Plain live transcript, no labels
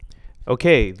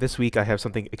Okay, this week I have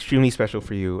something extremely special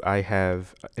for you. I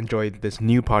have enjoyed this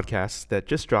new podcast that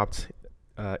just dropped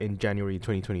in January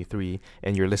 2023,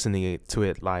 and you're listening to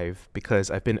it live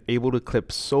because I've been able to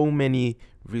clip so many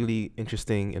really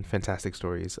interesting and fantastic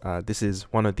stories. This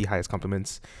is one of the highest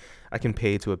compliments I can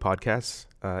pay to a podcast.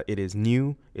 It is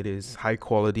new, it is high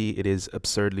quality, it is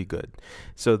absurdly good.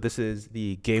 So this is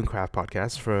the Gamecraft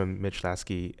podcast from Mitch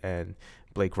Lasky and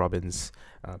Blake Robbins.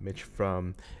 Mitch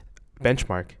from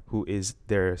Benchmark, who is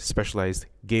their specialized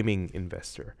gaming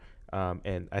investor.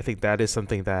 And I think that is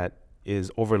something that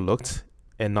is overlooked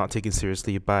and not taken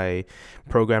seriously by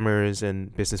programmers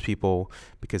and business people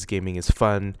because gaming is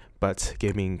fun, but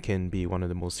gaming can be one of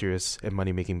the most serious and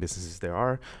money making businesses there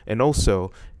are. And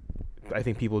also, I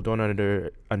think people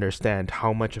don't understand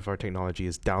how much of our technology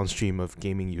is downstream of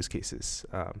gaming use cases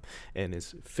and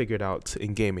is figured out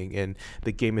in gaming. And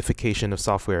the gamification of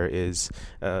software is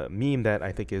a meme that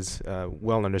I think is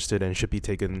well understood and should be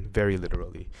taken very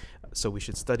literally. So we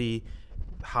should study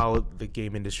how the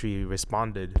game industry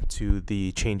responded to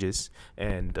the changes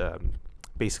and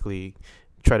basically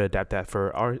try to adapt that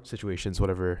for our situations,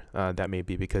 whatever that may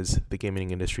be, because the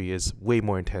gaming industry is way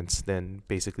more intense than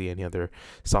basically any other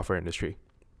software industry.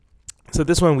 So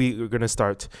this one, we're going to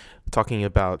start talking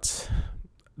about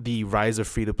the rise of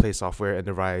free-to-play software and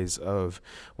the rise of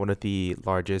one of the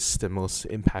largest and most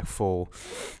impactful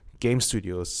game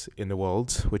studios in the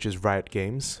world, which is Riot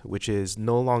Games, which is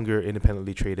no longer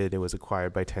independently traded. It was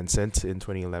acquired by Tencent in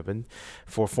 2011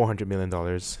 for $400 million.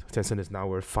 Tencent is now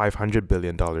worth $500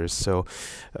 billion. So,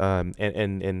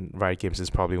 and Riot Games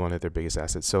is probably one of their biggest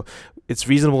assets. So it's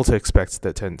reasonable to expect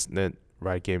that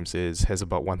Riot Games has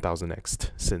about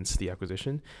 1,000x since the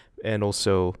acquisition. And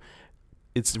also,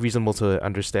 it's reasonable to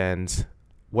understand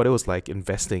what it was like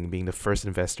being the first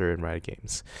investor in Riot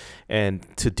Games. And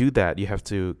to do that, you have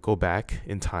to go back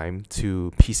in time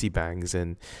to PC bangs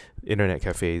and internet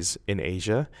cafes in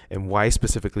Asia, and why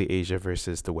specifically Asia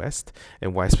versus the West,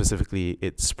 and why specifically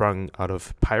it sprung out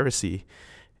of piracy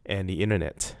and the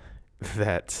internet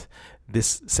that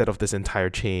this set off this entire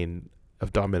chain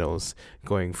of dominoes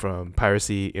going from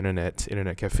piracy,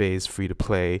 internet cafes, free to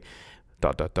play, ...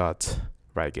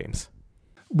 Riot Games.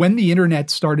 When the internet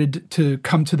started to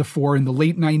come to the fore in the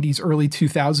late 90s, early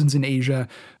 2000s in Asia,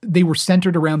 they were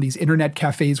centered around these internet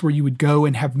cafes where you would go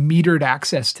and have metered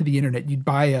access to the internet. You'd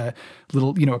buy a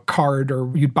little, a card,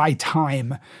 or you'd buy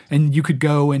time, and you could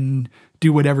go and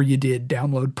do whatever you did,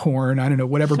 download porn, I don't know,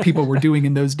 whatever people were doing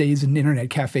in those days in internet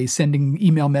cafes, sending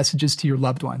email messages to your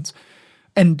loved ones.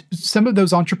 And some of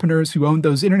those entrepreneurs who owned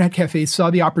those internet cafes saw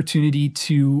the opportunity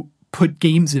to put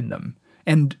games in them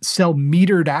and sell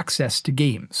metered access to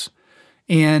games.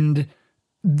 And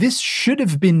this should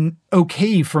have been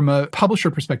okay from a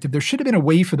publisher perspective. There should have been a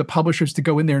way for the publishers to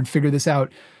go in there and figure this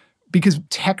out, because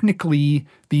technically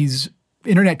these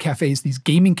internet cafes, these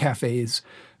gaming cafes,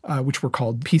 which were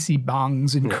called PC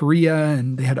bangs in Korea,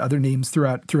 and they had other names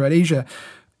throughout Asia,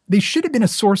 they should have been a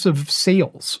source of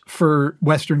sales for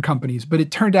Western companies, but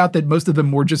it turned out that most of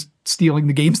them were just stealing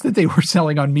the games that they were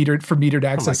selling on metered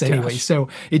access anyway. So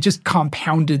it just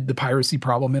compounded the piracy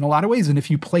problem in a lot of ways. And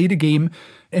if you played a game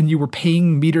and you were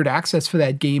paying metered access for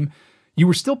that game, you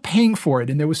were still paying for it,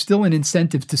 and there was still an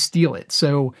incentive to steal it.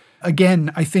 So again,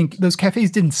 I think those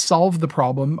cafes didn't solve the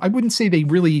problem. I wouldn't say they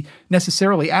really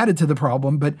necessarily added to the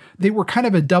problem, but they were kind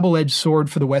of a double-edged sword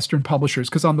for the Western publishers,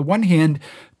 because on the one hand,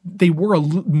 they were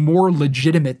more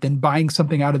legitimate than buying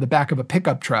something out of the back of a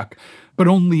pickup truck, but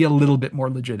only a little bit more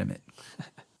legitimate.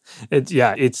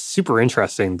 It's super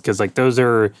interesting because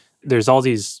there's all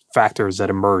these factors that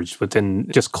emerged within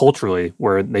just culturally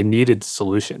where they needed a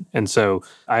solution. And so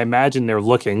I imagine they're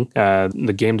looking,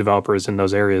 the game developers in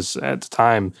those areas at the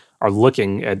time are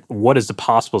looking at what is the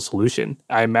possible solution.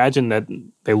 I imagine that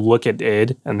they look at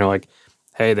id and they're like,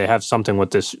 hey, they have something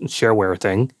with this shareware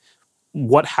thing.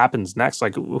 What happens next?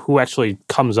 Like, who actually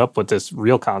comes up with this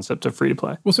real concept of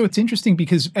free-to-play? Well, so it's interesting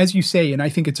because, as you say, and I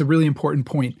think it's a really important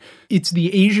point, it's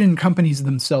the Asian companies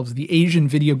themselves, the Asian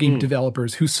video game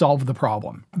developers who solve the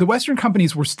problem. The Western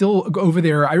companies were still over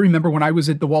there. I remember when I was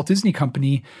at the Walt Disney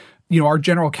Company, our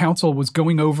general counsel was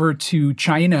going over to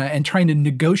China and trying to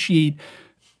negotiate,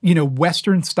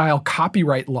 Western-style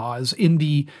copyright laws in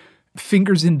the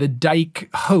fingers in the dike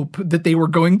hope that they were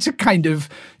going to kind of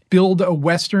build a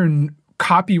Western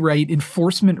copyright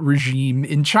enforcement regime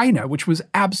in China, which was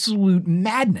absolute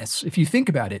madness if you think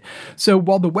about it. So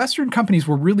while the Western companies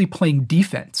were really playing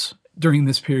defense during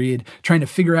this period, trying to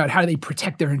figure out how they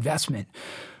protect their investment,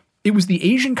 it was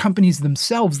the Asian companies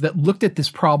themselves that looked at this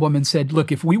problem and said,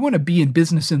 look, if we want to be in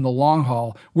business in the long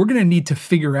haul, we're going to need to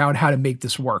figure out how to make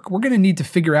this work. We're going to need to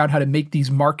figure out how to make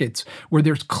these markets where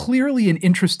there's clearly an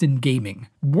interest in gaming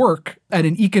work at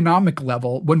an economic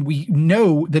level, when we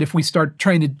know that if we start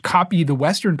trying to copy the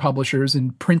Western publishers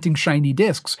and printing shiny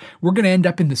discs, we're going to end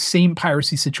up in the same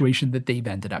piracy situation that they've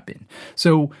ended up in.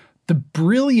 So the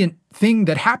brilliant thing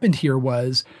that happened here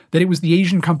was that it was the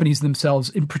Asian companies themselves,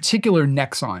 in particular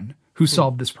Nexon, who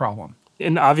solved this problem.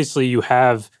 And obviously you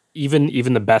have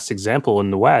even the best example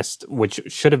in the West, which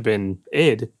should have been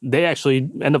id, they actually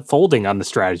end up folding on the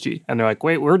strategy. And they're like,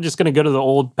 wait, we're just going to go to the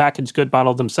old packaged good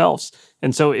model themselves.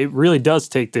 And so it really does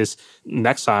take this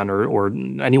Nexon or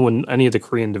any of the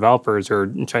Korean developers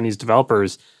or Chinese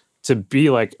developers to be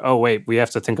like, oh, wait, we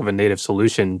have to think of a native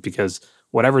solution, because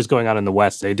whatever's going on in the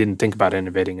West, they didn't think about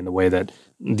innovating in the way that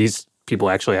these people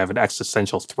actually have an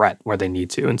existential threat where they need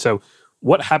to. And so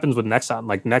what happens with Nexon?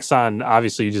 Like Nexon,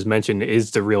 obviously you just mentioned,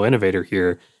 is the real innovator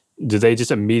here. Do they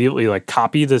just immediately like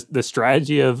copy the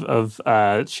strategy of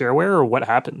shareware, or what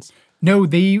happens? No,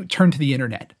 they turn to the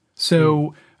internet.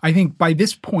 So I think by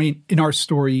this point in our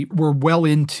story, we're well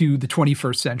into the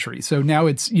 21st century. So now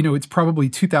it's probably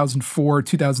 2004,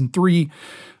 2003.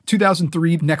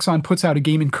 2003, Nexon puts out a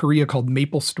game in Korea called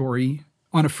MapleStory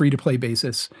on a free-to-play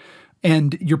basis.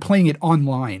 And you're playing it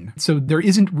online. So there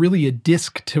isn't really a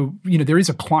disc to, there is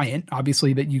a client,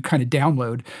 obviously, that you kind of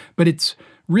download, but it's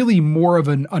really more of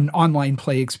an online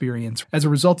play experience. As a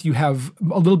result, you have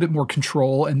a little bit more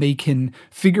control, and they can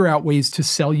figure out ways to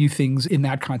sell you things in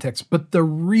that context. But the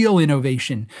real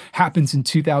innovation happens in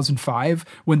 2005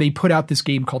 when they put out this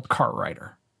game called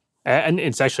Cartwriter. And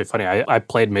it's actually funny. I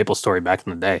played MapleStory back in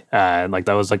the day.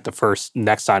 That was like the first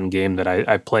Nexon game that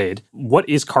I played. What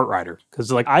is Cartwriter?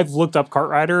 Because I've looked up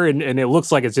Cartwriter and it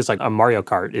looks like it's just like a Mario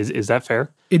Kart. Is that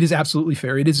fair? It is absolutely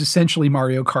fair. It is essentially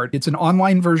Mario Kart. It's an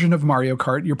online version of Mario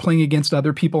Kart. You're playing against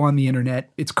other people on the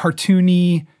internet. It's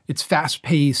cartoony. It's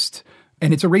fast-paced.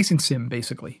 And it's a racing sim,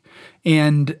 basically.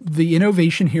 And the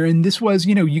innovation here, and this was,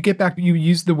 you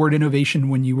used the word innovation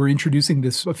when you were introducing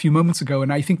this a few moments ago.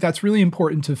 And I think that's really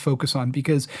important to focus on,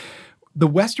 because the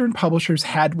Western publishers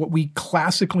had what we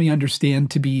classically understand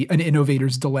to be an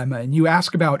innovator's dilemma. And you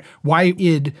ask about why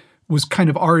id was kind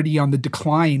of already on the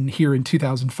decline here in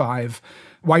 2005.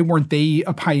 Why weren't they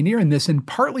a pioneer in this? And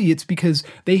partly it's because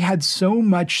they had so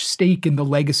much stake in the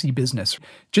legacy business.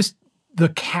 Just the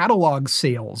catalog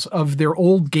sales of their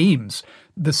old games,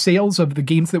 the sales of the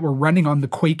games that were running on the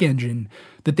Quake engine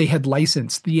that they had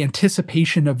licensed, the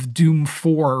anticipation of Doom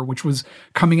 4, which was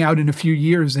coming out in a few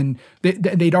years, and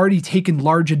they'd already taken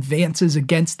large advances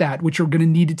against that, which are going to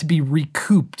need it to be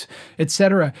recouped,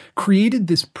 etc., created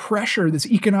this pressure, this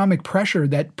economic pressure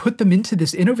that put them into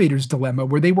this innovator's dilemma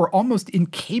where they were almost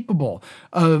incapable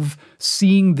of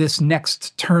seeing this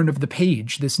next turn of the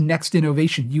page, this next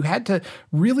innovation. You had to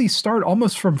really start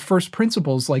almost from first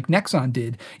principles like Nexon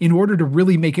did in order to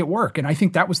really make it work. And I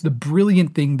think that was the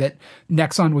brilliant thing that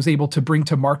Nexon was able to bring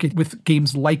to market with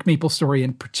games like MapleStory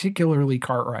and particularly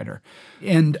Cartwriter.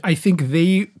 And I think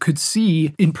they could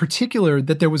see in particular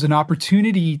that there was an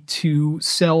opportunity to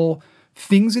sell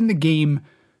things in the game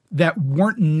that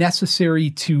weren't necessary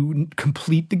to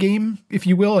complete the game, if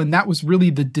you will. And that was really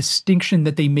the distinction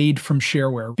that they made from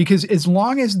shareware. Because as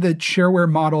long as the shareware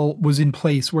model was in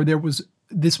place, where there was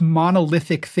this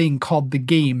monolithic thing called the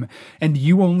game, and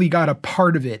you only got a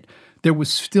part of it, there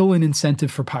was still an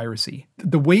incentive for piracy.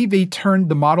 The way they turned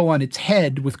the model on its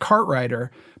head with Cartwriter,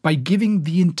 by giving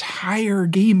the entire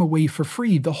game away for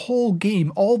free, the whole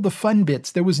game, all the fun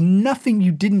bits, there was nothing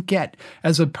you didn't get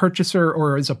as a purchaser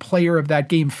or as a player of that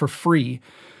game for free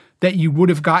that you would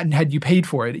have gotten had you paid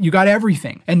for it. You got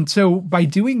everything. And so by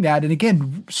doing that, and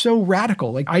again, so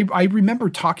radical, I remember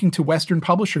talking to Western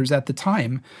publishers at the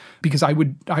time, because I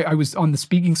was on the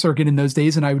speaking circuit in those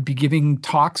days, and I would be giving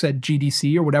talks at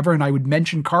GDC or whatever, and I would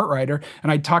mention Cartwriter,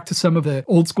 and I'd talk to some of the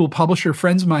old school publisher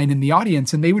friends of mine in the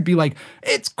audience, and they would be like,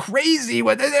 it's crazy.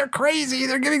 They're crazy.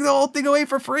 They're giving the whole thing away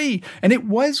for free. And it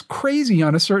was crazy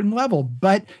on a certain level,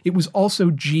 but it was also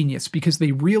genius, because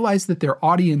they realized that their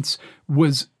audience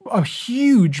was a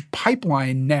huge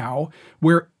pipeline now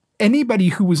where anybody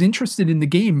who was interested in the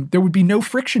game, there would be no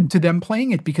friction to them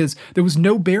playing it, because there was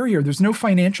no barrier. There's no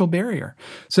financial barrier.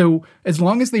 So as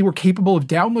long as they were capable of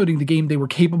downloading the game, they were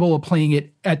capable of playing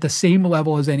it at the same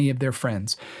level as any of their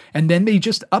friends. And then they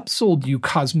just upsold you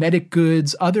cosmetic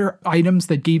goods, other items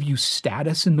that gave you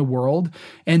status in the world.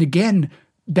 And again,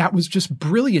 that was just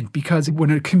brilliant, because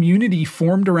when a community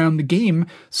formed around the game,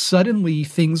 suddenly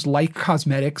things like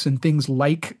cosmetics and things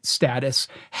like status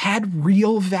had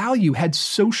real value, had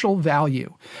social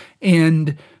value.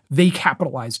 And they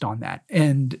capitalized on that.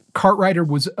 And Cartrider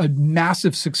was a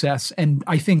massive success, and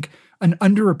I think an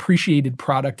underappreciated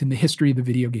product in the history of the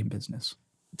video game business.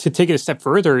 To take it a step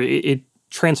further, it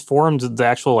transformed the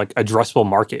actual like addressable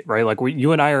market, right? Like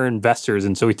you and I are investors,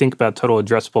 and so we think about total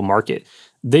addressable market.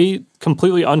 They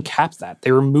completely uncapped that.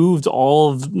 They removed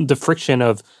all of the friction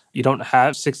of you don't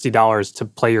have $60 to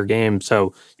play your game,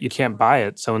 so you can't buy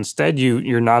it. So instead,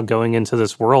 you're now going into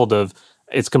this world of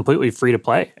it's completely free to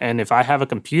play. And if I have a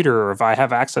computer or if I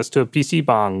have access to a PC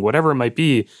bong, whatever it might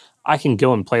be, I can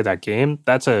go and play that game.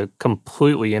 That's a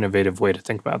completely innovative way to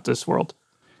think about this world.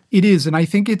 It is, and I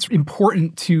think it's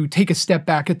important to take a step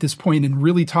back at this point and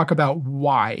really talk about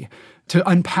why, to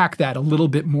unpack that a little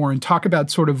bit more and talk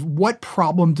about sort of what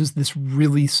problem does this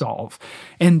really solve.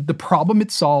 And the problem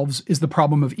it solves is the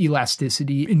problem of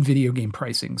elasticity in video game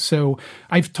pricing. So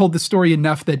I've told the story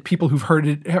enough that people who've heard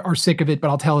it are sick of it, but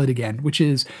I'll tell it again, which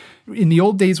is in the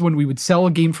old days when we would sell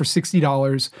a game for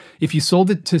 $60, if you sold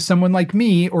it to someone like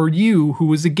me or you who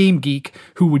was a game geek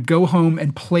who would go home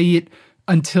and play it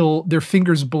until their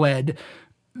fingers bled,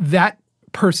 that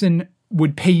person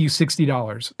would pay you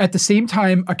 $60. At the same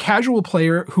time, a casual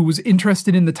player who was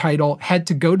interested in the title had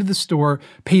to go to the store,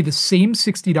 pay the same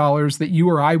 $60 that you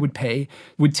or I would pay,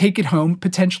 would take it home,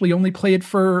 potentially only play it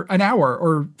for an hour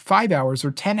or 5 hours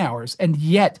or 10 hours. And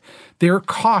yet their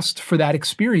cost for that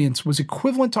experience was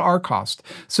equivalent to our cost.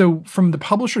 So from the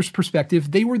publisher's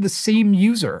perspective, they were the same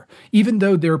user, even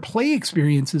though their play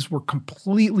experiences were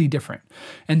completely different.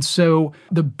 And so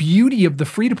the beauty of the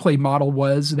free-to-play model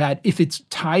was that if it's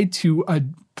tied to a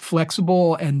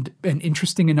flexible and an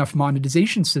interesting enough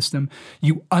monetization system,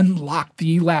 you unlock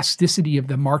the elasticity of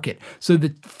the market. So the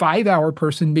 5-hour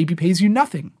person maybe pays you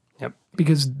nothing. Yep.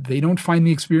 Because they don't find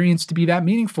the experience to be that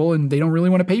meaningful and they don't really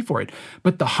want to pay for it.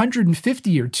 But the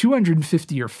 150 or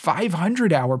 250 or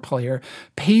 500-hour player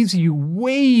pays you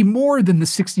way more than the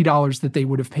 $60 that they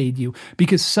would have paid you,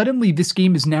 because suddenly this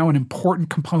game is now an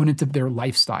important component of their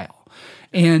lifestyle.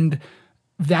 And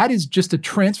that is just a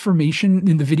transformation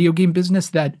in the video game business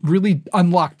that really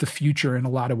unlocked the future in a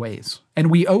lot of ways.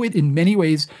 And we owe it in many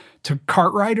ways to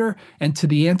Cartrider and to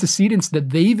the antecedents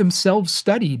that they themselves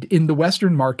studied in the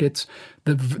Western markets,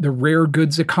 the rare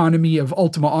goods economy of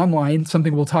Ultima Online,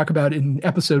 something we'll talk about in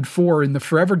episode 4 in the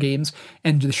Forever games,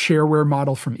 and the shareware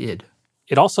model from id.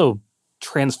 It also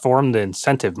transformed the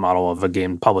incentive model of a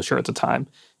game publisher at the time.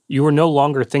 You were no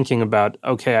longer thinking about,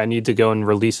 okay, I need to go and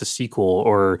release a sequel,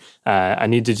 or I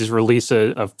need to just release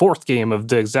a fourth game of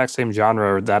the exact same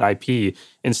genre or that IP.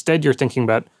 Instead, you're thinking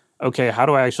about, okay, how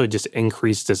do I actually just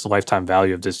increase this lifetime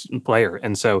value of this player?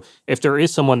 And so if there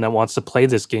is someone that wants to play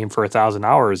this game for 1,000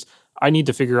 hours, I need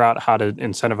to figure out how to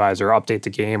incentivize or update the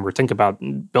game or think about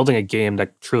building a game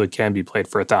that truly can be played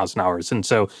for 1,000 hours. And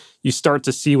so you start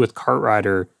to see with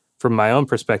Cartrider, from my own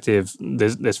perspective,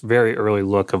 this very early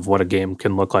look of what a game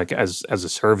can look like as a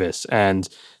service. And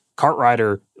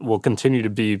Cartrider will continue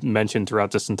to be mentioned throughout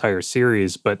this entire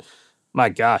series, but my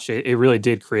gosh, it really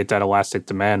did create that elastic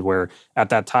demand where at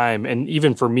that time, and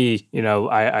even for me, you know,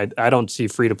 I don't see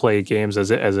free-to-play games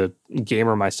as a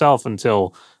gamer myself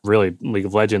until really League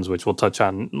of Legends, which we'll touch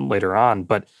on later on.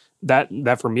 But that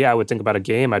for me, I would think about a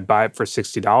game, I'd buy it for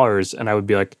 $60, and I would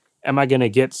be like, am I going to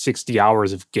get 60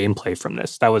 hours of gameplay from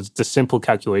this? That was the simple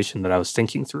calculation that I was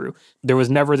thinking through. There was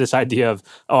never this idea of,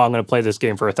 oh, I'm going to play this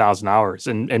game for 1,000 hours.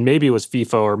 And maybe it was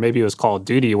FIFA or maybe it was Call of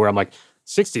Duty where I'm like,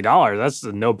 $60, that's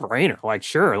a no-brainer. Like,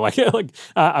 sure, I'm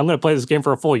going to play this game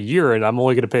for a full year and I'm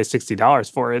only going to pay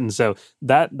 $60 for it. And so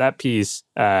that piece,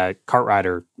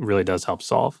 Cartrider really does help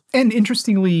solve. And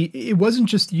interestingly, it wasn't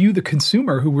just you, the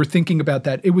consumer, who were thinking about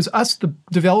that. It was us, the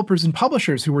developers and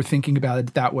publishers, who were thinking about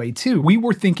it that way too. We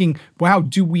were thinking, wow,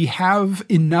 do we have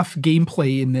enough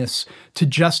gameplay in this to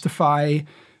justify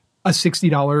a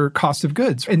 $60 cost of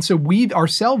goods? And so we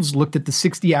ourselves looked at the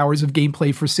 60 hours of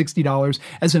gameplay for $60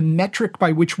 as a metric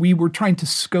by which we were trying to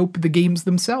scope the games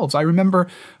themselves. I remember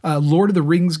a Lord of the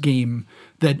Rings game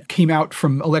that came out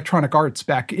from Electronic Arts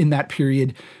back in that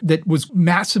period that was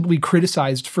massively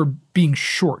criticized for being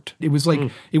short. It was like,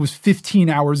 it was 15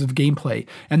 hours of gameplay.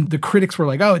 And the critics were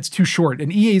like, oh, it's too short.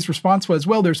 And EA's response was,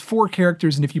 well, there's 4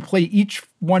 characters. And if you play each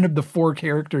one of the 4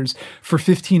 characters for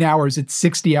 15 hours, it's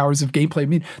 60 hours of gameplay. I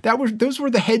mean, those were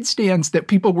the headstands that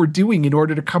people were doing in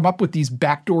order to come up with these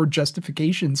backdoor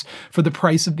justifications for the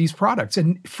price of these products.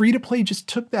 And free-to-play just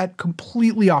took that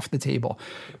completely off the table.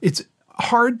 It's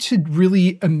hard to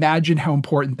really imagine how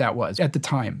important that was at the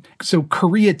time. So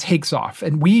Korea takes off.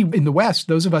 And we in the West,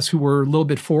 those of us who were a little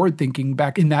bit forward thinking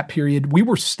back in that period, we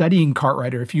were studying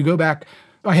Cartrider. If you go back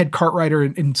I had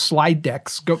Cartwriter and slide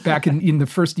decks go back in the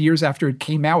first years after it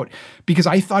came out because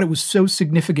I thought it was so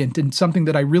significant and something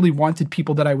that I really wanted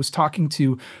people that I was talking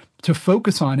to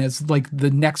focus on as like the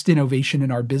next innovation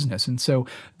in our business. And so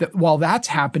while that's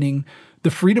happening,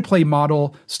 the free-to-play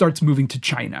model starts moving to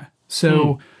China.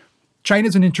 So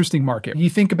China's an interesting market. You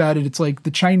think about it, it's like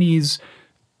the Chinese,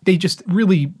 they just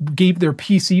really gave their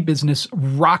PC business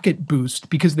rocket boost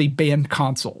because they banned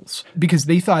consoles. Because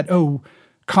they thought,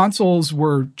 consoles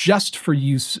were just for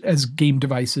use as game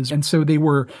devices. And so they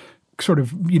were sort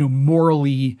of,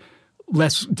 morally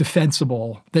less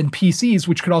defensible than PCs,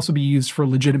 which could also be used for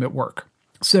legitimate work.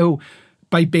 So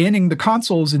by banning the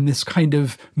consoles in this kind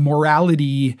of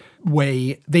morality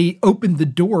way, they opened the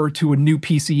door to a new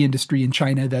PC industry in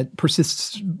China that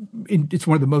persists. It's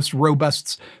one of the most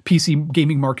robust PC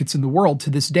gaming markets in the world to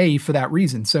this day for that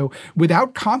reason. So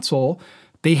without console,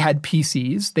 they had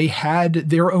PCs. They had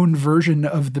their own version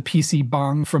of the PC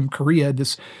Bang from Korea,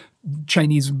 this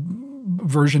Chinese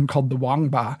version called the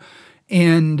Wangba.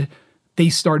 And they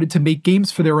started to make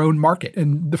games for their own market.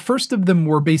 And the first of them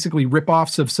were basically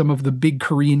ripoffs of some of the big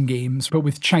Korean games, but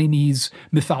with Chinese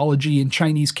mythology and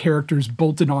Chinese characters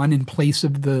bolted on in place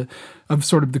of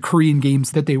sort of the Korean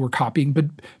games that they were copying. But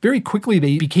very quickly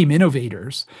they became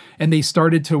innovators and they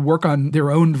started to work on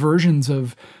their own versions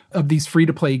of these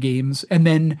free-to-play games. And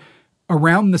then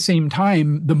around the same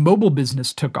time, the mobile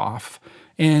business took off.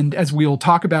 And as we'll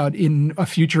talk about in a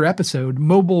future episode,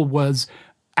 mobile was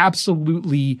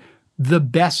absolutely the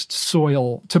best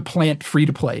soil to plant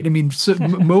free-to-play. I mean,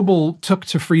 mobile took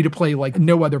to free-to-play like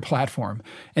no other platform.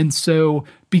 And so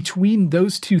between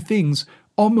those two things,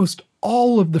 almost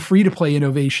all of the free-to-play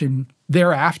innovation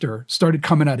thereafter started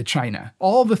coming out of China.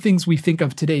 All the things we think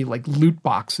of today, like loot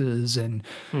boxes and,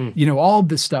 all of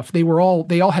this stuff, they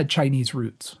all had Chinese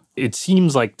roots. It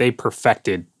seems like they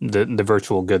perfected the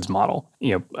virtual goods model.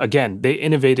 Again, they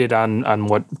innovated on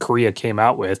what Korea came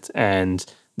out with, and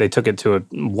they took it to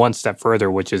one step further,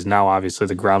 which is now obviously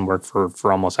the groundwork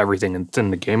for almost everything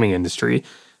in the gaming industry.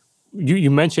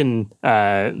 You mentioned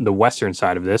the Western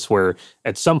side of this, where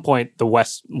at some point the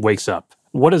West wakes up.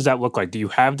 What does that look like? Do you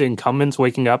have the incumbents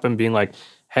waking up and being like,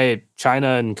 hey, China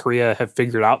and Korea have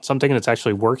figured out something and it's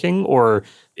actually working? Or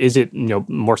is it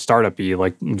more startup-y,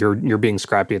 like you're being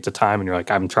scrappy at the time and you're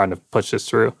like, I'm trying to push this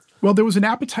through? Well, there was an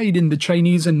appetite in the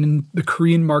Chinese and in the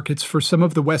Korean markets for some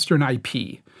of the Western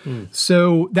IP.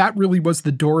 So that really was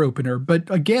the door opener. But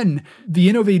again, the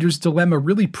innovator's dilemma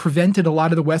really prevented a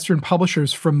lot of the Western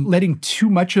publishers from letting too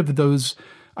much of those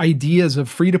ideas of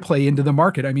free-to-play into the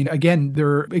market. I mean, again, there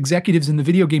are executives in the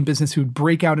video game business who'd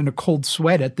break out in a cold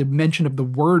sweat at the mention of the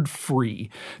word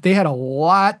free. They had a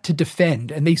lot to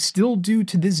defend, and they still do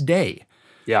to this day.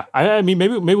 Yeah, I mean,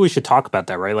 maybe we should talk about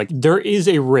that, right? Like, there is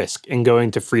a risk in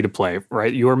going to free-to-play,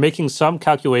 right? You are making some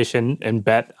calculation and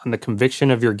bet on the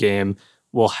conviction of your game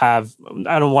will have,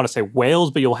 I don't want to say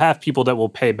whales, but you'll have people that will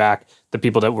pay back the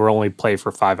people that will only play for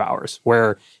 5 hours.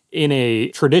 Where in a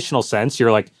traditional sense,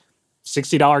 you're like,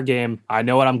 $60 game, I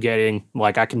know what I'm getting.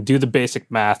 Like, I can do the basic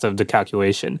math of the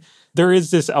calculation. There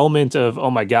is this element of,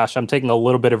 oh my gosh, I'm taking a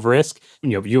little bit of risk.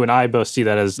 You and I both see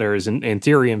that as there is, in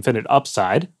theory, infinite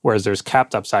upside, whereas there's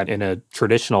capped upside in a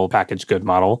traditional packaged good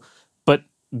model. But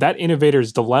that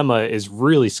innovator's dilemma is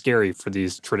really scary for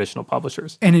these traditional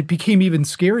publishers. And it became even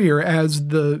scarier as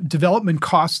the development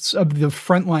costs of the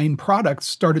frontline products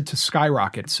started to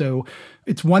skyrocket. So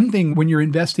it's one thing when you're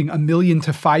investing $1 million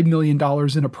to $5 million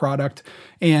in a product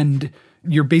and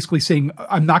you're basically saying,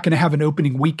 I'm not going to have an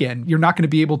opening weekend. You're not going to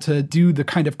be able to do the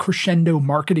kind of crescendo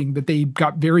marketing that they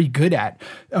got very good at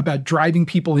about driving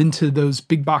people into those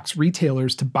big box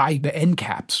retailers to buy the end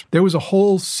caps. There was a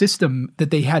whole system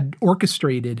that they had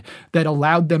orchestrated that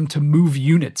allowed them to move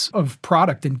units of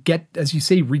product and get, as you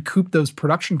say, recoup those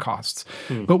production costs.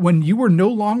 But when you were no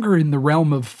longer in the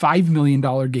realm of $5 million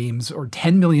games or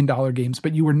 $10 million games,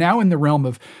 but you were now in the realm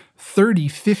of 30,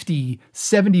 50,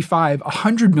 75,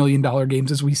 $100 million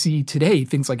games as we see today,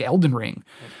 things like Elden Ring.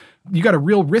 You got a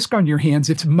real risk on your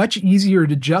hands. It's much easier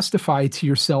to justify to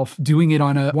yourself doing it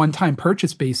on a one-time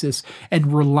purchase basis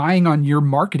and relying on your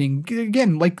marketing.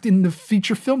 Again, like in the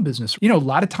feature film business, a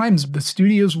lot of times the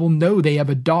studios will know they have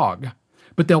a dog,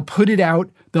 but they'll put it out,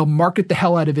 they'll market the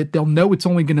hell out of it. They'll know it's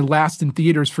only going to last in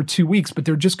theaters for 2 weeks, but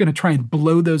they're just going to try and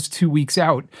blow those 2 weeks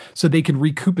out so they can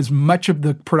recoup as much of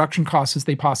the production costs as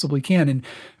they possibly can. And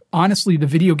honestly, the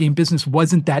video game business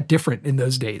wasn't that different in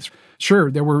those days. Sure,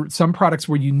 there were some products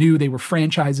where you knew they were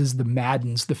franchises, the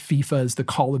Maddens, the FIFAs, the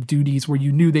Call of Duties, where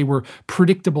you knew they were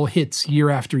predictable hits year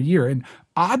after year. And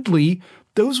oddly,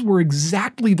 those were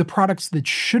exactly the products that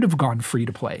should have gone free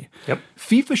to play. Yep.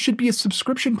 FIFA should be a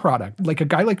subscription product. Like a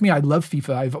guy like me, I love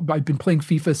FIFA. I've been playing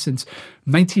FIFA since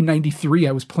 1993.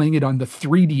 I was playing it on the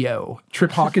 3DO,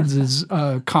 Trip Hawkins's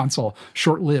console,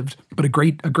 short-lived, but a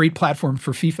great platform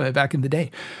for FIFA back in the day.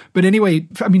 But anyway,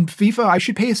 I mean, FIFA, I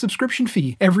should pay a subscription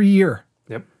fee every year.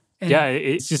 Yep. Yeah,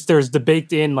 it's just there's the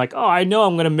baked in like, oh, I know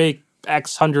I'm going to make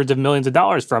X hundreds of millions of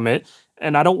dollars from it.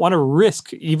 And I don't want to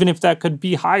risk, even if that could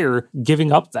be higher,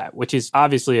 giving up that, which is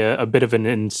obviously a bit of an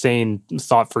insane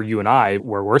thought for you and I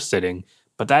where we're sitting.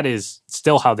 But that is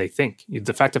still how they think.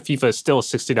 The fact that FIFA is still a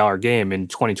 $60 game in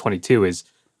 2022 is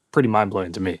pretty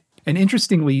mind-blowing to me. And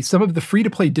interestingly, some of the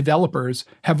free-to-play developers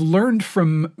have learned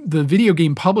from the video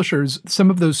game publishers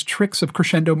some of those tricks of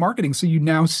crescendo marketing. So you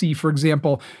now see, for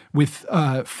example, with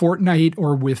Fortnite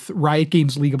or with Riot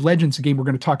Games' League of Legends, a game we're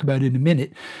going to talk about in a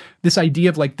minute, this idea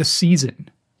of like the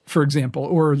season, for example,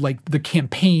 or like the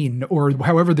campaign, or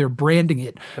however they're branding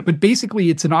it. But basically,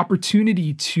 it's an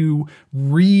opportunity to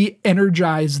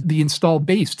re-energize the installed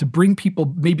base, to bring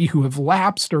people maybe who have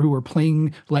lapsed or who are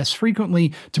playing less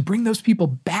frequently, to bring those people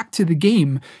back to the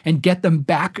game and get them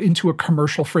back into a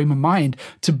commercial frame of mind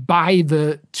to buy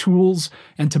the tools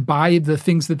and to buy the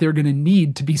things that they're going to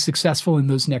need to be successful in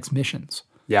those next missions.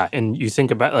 Yeah, and you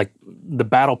think about like the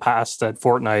battle pass that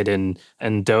Fortnite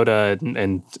and Dota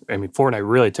and I mean Fortnite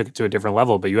really took it to a different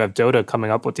level, but you have Dota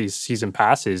coming up with these season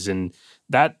passes, and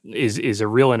that is a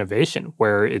real innovation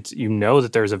where it's that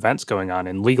there's events going on.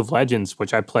 In League of Legends,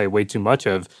 which I play way too much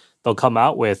of, they'll come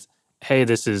out with, hey,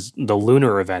 this is the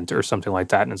lunar event or something like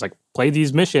that, and it's like, play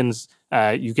these missions,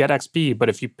 you get XP, but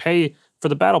if you pay for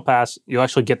the battle pass, you'll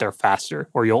actually get there faster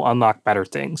or you'll unlock better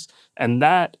things. And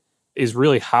that is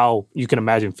really how you can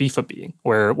imagine FIFA being,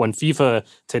 where when FIFA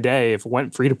today, if it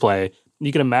went free to play,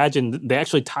 you can imagine they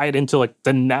actually tie it into like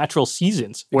the natural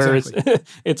seasons, where exactly.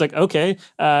 it's like, okay,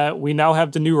 we now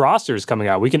have the new rosters coming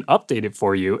out. We can update it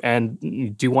for you. And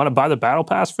do you want to buy the battle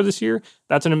pass for this year?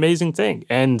 That's an amazing thing.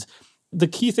 And the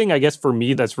key thing, I guess, for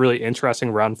me that's really interesting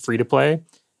around free to play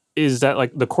is that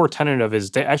like the core tenet of it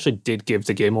is they actually did give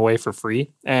the game away for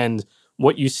free. And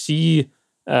what you see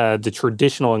the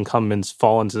traditional incumbents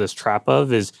fall into this trap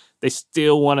of is they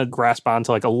still want to grasp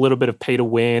onto like a little bit of pay to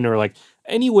win or like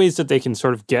any ways that they can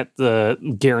sort of get the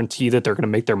guarantee that they're going to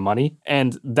make their money.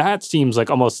 And that seems like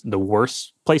almost the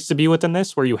worst place to be within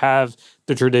this, where you have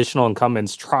the traditional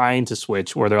incumbents trying to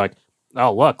switch, where they're like,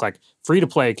 oh, look, like free to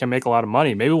play can make a lot of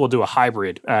money. Maybe we'll do a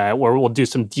hybrid where we'll do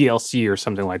some DLC or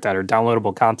something like that, or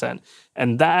downloadable content.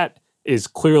 And that is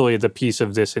clearly the piece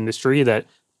of this industry that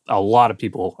a lot of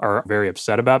people are very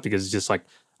upset about, because it's just like,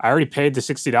 I already paid the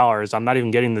 $60. I'm not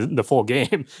even getting the full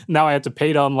game. Now I have to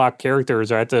pay to unlock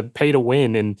characters, or I have to pay to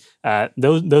win. And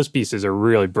those pieces are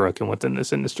really broken within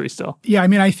this industry still. Yeah, I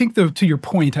mean, I think to your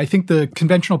point, I think the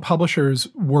conventional publishers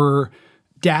were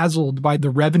dazzled by the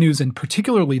revenues and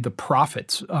particularly the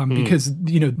profits, because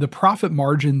the profit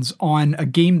margins on a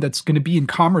game that's going to be in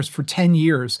commerce for 10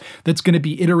 years, that's going to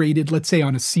be iterated, let's say,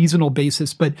 on a seasonal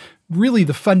basis, but really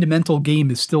the fundamental game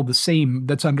is still the same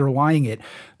that's underlying it.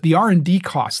 The R&D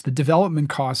costs, the development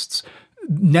costs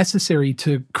necessary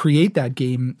to create that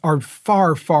game are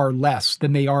far, far less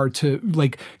than they are to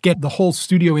like get the whole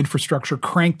studio infrastructure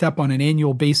cranked up on an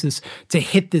annual basis to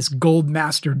hit this gold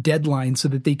master deadline so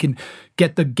that they can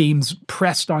get the games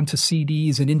pressed onto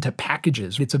CDs and into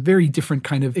packages. It's a very different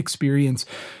kind of experience.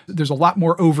 There's a lot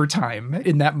more overtime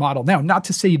in that model. Now, not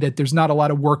to say that there's not a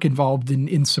lot of work involved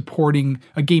in supporting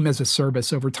a game as a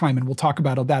service over time, and we'll talk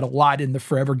about that a lot in the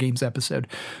Forever Games episode.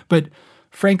 But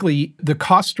frankly, the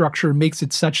cost structure makes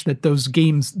it such that those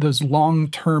games, those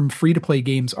long-term free-to-play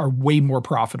games, are way more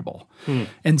profitable.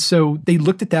 And so they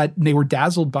looked at that and they were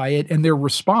dazzled by it, and their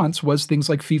response was things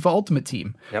like FIFA Ultimate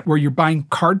Team, where you're buying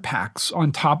card packs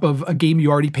on top of a game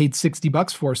you already paid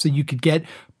 $60 for, so you could get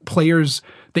players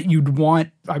that you'd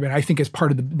want, I mean, I think as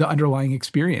part of the underlying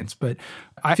experience. But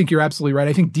I think you're absolutely right.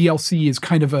 I think DLC is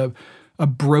kind of a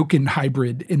broken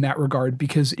hybrid in that regard,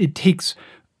 because it takes,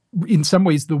 in some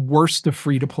ways, the worst of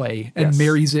free-to-play and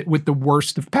marries it with the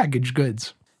worst of packaged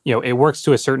goods. It works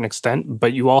to a certain extent,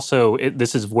 but you also,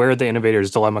 this is where the innovator's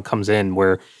dilemma comes in,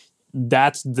 where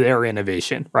that's their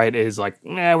innovation, right? Is like,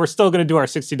 we're still going to do our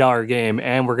 $60 game,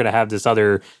 and we're going to have this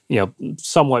other,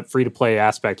 somewhat free-to-play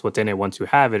aspect within it once you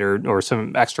have it, or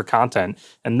some extra content.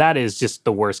 And that is just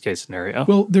the worst-case scenario.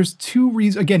 Well, there's two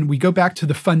reasons. Again, we go back to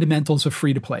the fundamentals of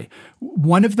free-to-play.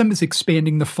 One of them is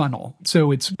expanding the funnel,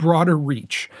 so it's broader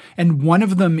reach. And one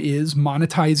of them is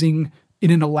monetizing in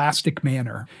an elastic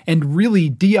manner. And really,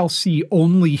 DLC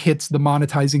only hits the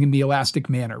monetizing in the elastic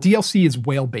manner. DLC is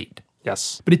whale bait.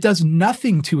 Yes. But it does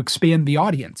nothing to expand the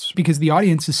audience because the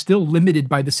audience is still limited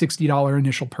by the $60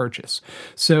 initial purchase.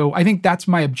 So I think that's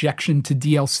my objection to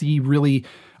DLC, really.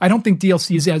 I don't think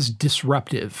DLC is as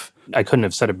disruptive. I couldn't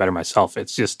have said it better myself.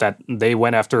 It's just that they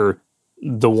went after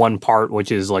the one part,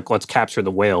 which is like, let's capture the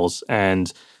whales.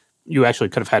 And you actually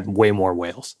could have had way more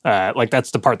whales. Like that's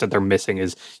the part that they're missing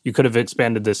is you could have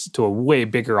expanded this to a way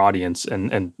bigger audience.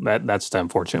 And that's the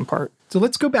unfortunate part. So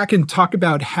let's go back and talk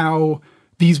about how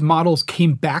these models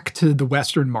came back to the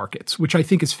Western markets, which I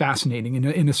think is fascinating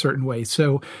in a certain way.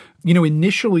 So,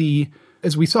 initially,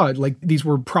 as we saw, like these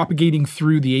were propagating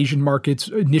through the Asian markets,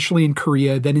 initially in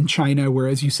Korea, then in China, where,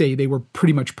 as you say, they were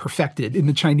pretty much perfected in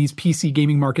the Chinese PC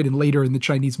gaming market and later in the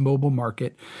Chinese mobile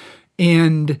market.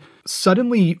 And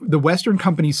suddenly the Western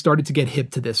companies started to get hip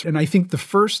to this. And I think the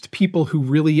first people who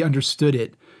really understood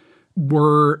it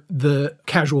were the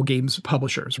casual games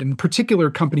publishers, in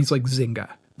particular companies like Zynga.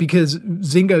 Because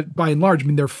Zynga, by and large, I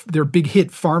mean, their big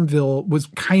hit, Farmville, was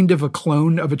kind of a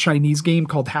clone of a Chinese game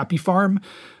called Happy Farm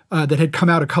that had come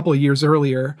out a couple of years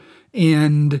earlier.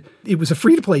 And it was a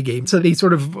free-to-play game. So they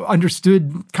sort of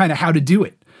understood kind of how to do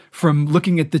it from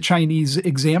looking at the Chinese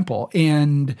example.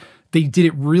 And they did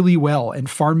it really well. And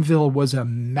Farmville was a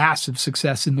massive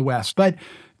success in the West. But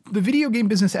the video game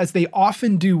business, as they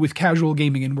often do with casual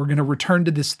gaming, and we're going to return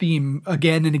to this theme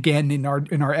again and again in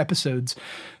our episodes,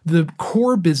 the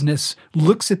core business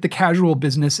looks at the casual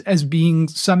business as being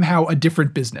somehow a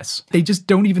different business. They just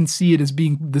don't even see it as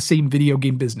being the same video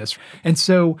game business. And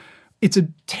so it's a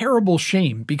terrible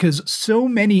shame because so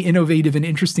many innovative and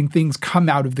interesting things come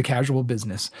out of the casual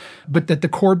business, but that the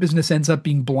core business ends up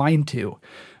being blind to.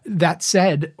 That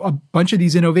said, a bunch of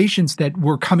these innovations that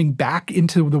were coming back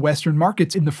into the Western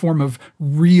markets in the form of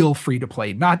real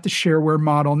free-to-play, not the shareware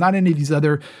model, not any of these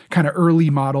other kind of early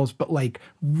models, but like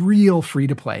real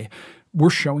free-to-play,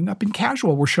 were showing up in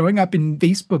casual. We're showing up in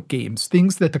Facebook games,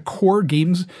 things that the core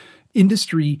games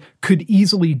industry could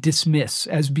easily dismiss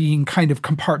as being kind of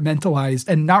compartmentalized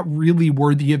and not really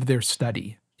worthy of their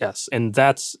study. Yes, and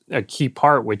that's a key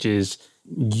part, which is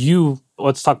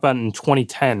let's talk about in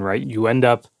 2010, right? You end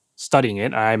up studying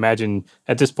it. I imagine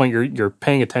at this point you're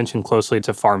paying attention closely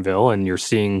to Farmville and you're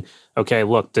seeing, okay,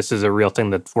 look, this is a real thing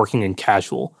that's working in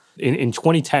casual. In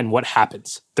 2010, what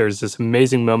happens? There's this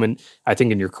amazing moment, I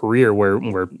think, in your career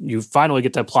where you finally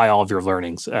get to apply all of your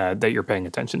learnings that you're paying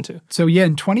attention to. So yeah,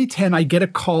 in 2010, I get a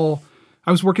call.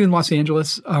 I was working in Los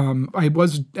Angeles. I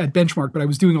was at Benchmark, but I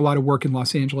was doing a lot of work in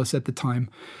Los Angeles at the time.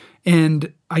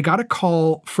 And I got a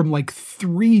call from like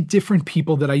 3 different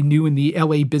people that I knew in the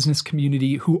LA business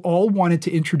community who all wanted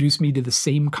to introduce me to the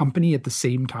same company at the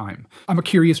same time. I'm a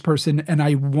curious person and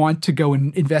I want to go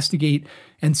and investigate.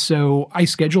 And so I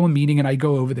schedule a meeting and I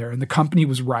go over there, and the company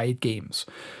was Riot Games.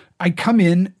 I come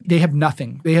in, they have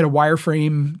nothing. They had a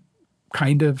wireframe,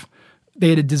 kind of. They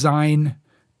had a design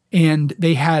and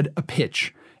they had a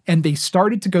pitch. And they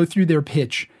started to go through their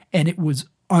pitch and it was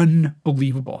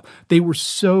unbelievable. They were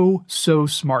so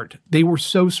smart. They were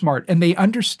so smart. And they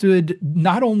understood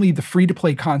not only the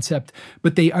free-to-play concept,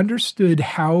 but they understood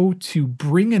how to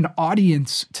bring an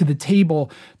audience to the table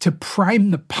to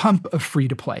prime the pump of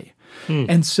free-to-play.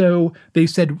 And so they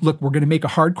said, look, we're going to make a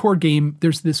hardcore game.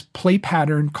 There's this play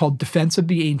pattern called Defense of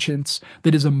the Ancients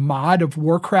that is a mod of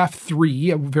Warcraft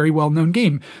 3, a very well-known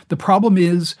game. The problem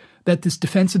is that this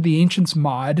Defense of the Ancients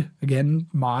mod,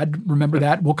 remember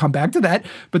that, we'll come back to that,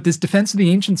 but this Defense of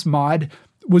the Ancients mod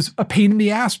was a pain in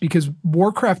the ass because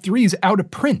Warcraft 3 is out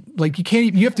of print. Like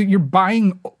you're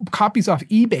buying copies off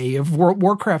eBay of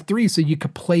Warcraft 3 so you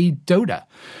could play Dota.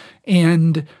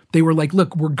 And they were like,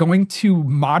 look, we're going to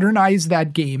modernize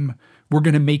that game. We're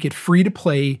going to make it free to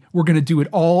play. We're going to do it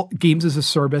all games as a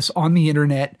service on the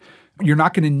internet. You're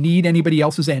not going to need anybody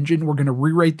else's engine. We're going to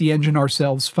rewrite the engine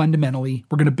ourselves fundamentally.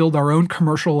 We're going to build our own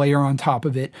commercial layer on top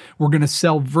of it. We're going to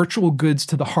sell virtual goods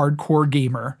to the hardcore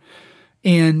gamer.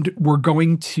 And we're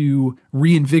going to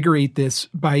reinvigorate this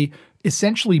by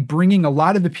essentially bringing a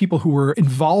lot of the people who were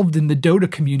involved in the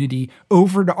Dota community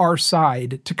over to our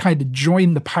side to kind of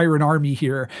join the pirate army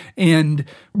here. And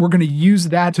we're going to use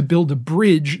that to build a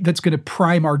bridge that's going to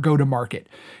prime our go-to-market.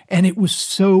 And it was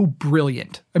so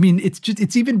brilliant. I mean,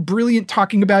 it's even brilliant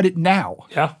talking about it now.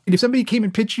 Yeah. And if somebody came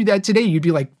and pitched you that today, you'd be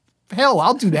like, hell,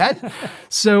 I'll do that.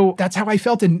 So that's how I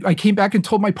felt. And I came back and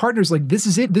told my partners, like, this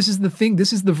is it. This is the thing.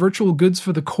 This is the virtual goods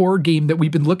for the core game that we've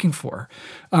been looking for.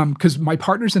 Because my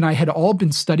partners and I had all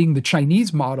been studying the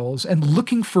Chinese models and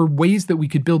looking for ways that we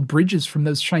could build bridges from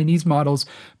those Chinese models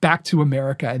back to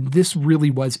America. And this really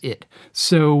was it.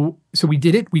 So So we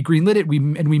did it. We greenlit it. We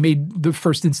made the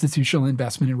first institutional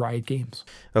investment in Riot Games.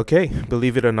 Okay,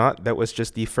 believe it or not, that was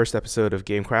just the first episode of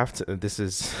Gamecraft. This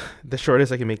is the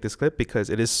shortest I can make this clip because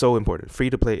it is so important. Free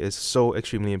to play is so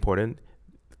extremely important.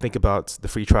 Think about the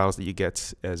free trials that you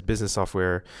get as business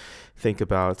software. Think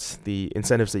about the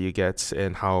incentives that you get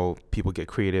and how people get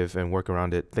creative and work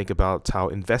around it. Think about how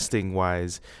investing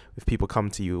wise, if people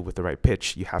come to you with the right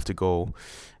pitch, you have to go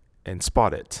and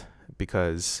spot it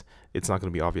because it's not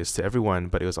going to be obvious to everyone,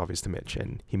 but it was obvious to Mitch,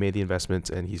 and he made the investment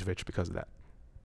and he's rich because of that.